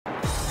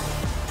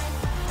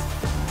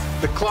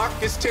The clock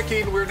is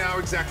ticking. We're now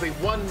exactly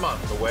 1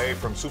 month away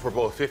from Super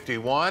Bowl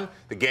 51.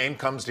 The game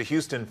comes to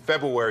Houston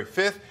February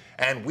 5th,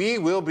 and we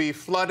will be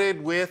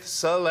flooded with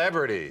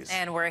celebrities.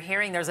 And we're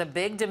hearing there's a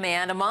big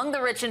demand among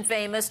the rich and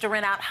famous to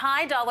rent out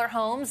high-dollar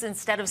homes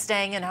instead of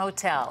staying in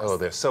hotels. Oh,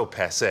 they're so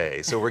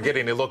passé. So we're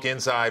getting a look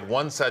inside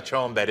one such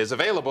home that is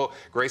available.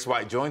 Grace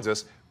White joins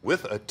us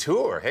with a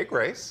tour. Hey,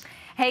 Grace.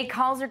 Hey,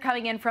 calls are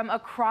coming in from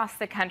across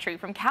the country,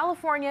 from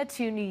California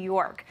to New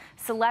York.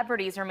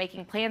 Celebrities are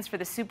making plans for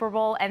the Super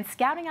Bowl and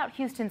scouting out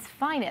Houston's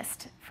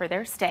finest for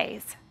their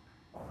stays.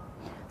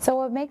 So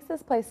what makes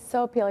this place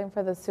so appealing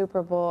for the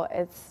Super Bowl,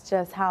 it's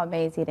just how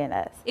amazing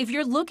it is. If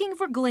you're looking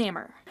for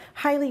glamour,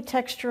 highly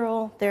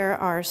textural, there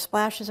are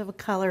splashes of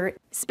color,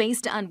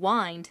 space to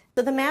unwind.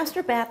 So the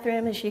master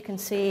bathroom, as you can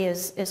see,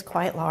 is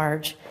quite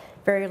large,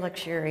 very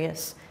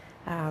luxurious.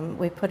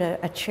 We put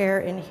a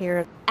chair in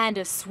here. And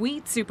a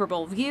sweet Super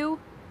Bowl view.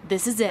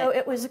 This is it. So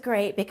it was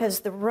great because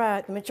the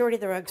majority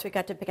of the rugs, we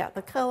got to pick out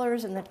the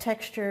colors and the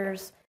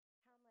textures.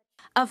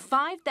 A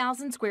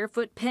 5,000 square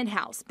foot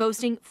penthouse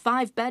boasting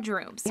 5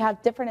 bedrooms. We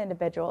have different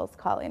individuals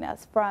calling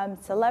us, from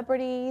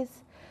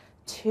celebrities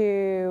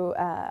to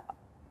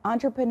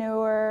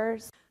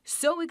entrepreneurs.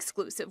 So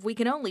exclusive, we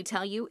can only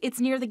tell you it's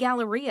near the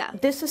Galleria.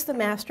 This is the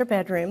master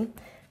bedroom.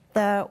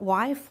 The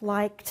wife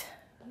liked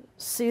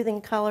soothing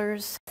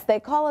colors.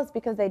 They call us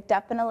because they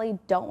definitely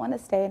don't want to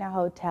stay in a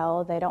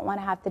hotel. They don't want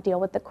to have to deal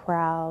with the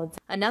crowds.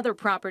 Another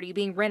property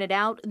being rented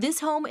out, this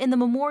home in the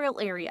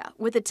Memorial area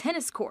with a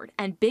tennis court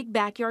and big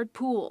backyard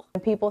pool.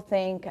 When people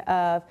think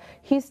of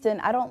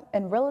Houston,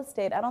 in real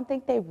estate, I don't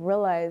think they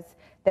realize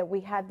that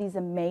we have these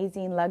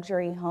amazing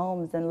luxury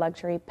homes and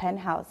luxury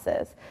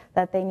penthouses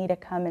that they need to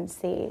come and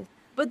see.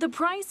 But the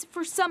price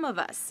for some of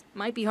us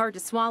might be hard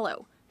to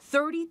swallow.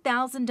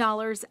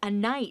 $30,000 a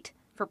night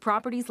for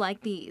properties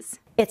like these.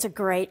 It's a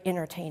great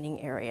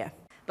entertaining area.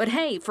 But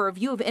hey, for a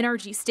view of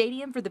NRG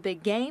Stadium for the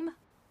big game,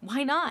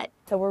 why not?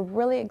 So we're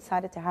really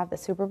excited to have the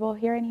Super Bowl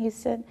here in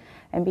Houston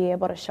and be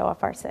able to show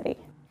off our city.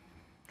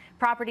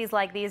 Properties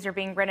like these are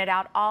being rented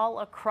out all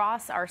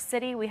across our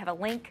city. We have a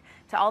link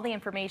to all the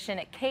information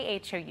at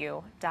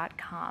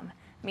khou.com.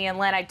 Me and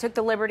Len, I took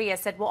the liberty. I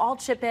said, we'll all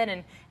chip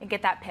in and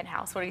get that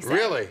penthouse. What do you say?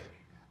 Really?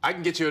 I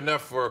can get you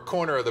enough for a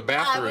corner of the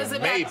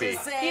bathroom, maybe.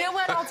 You know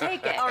what? I'll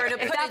take it. Or to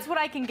if that's what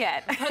I can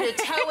get. Put a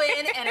toe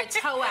in and a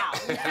toe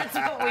out. That's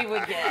what we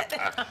would get.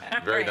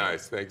 Very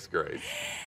nice. Thanks, Grace.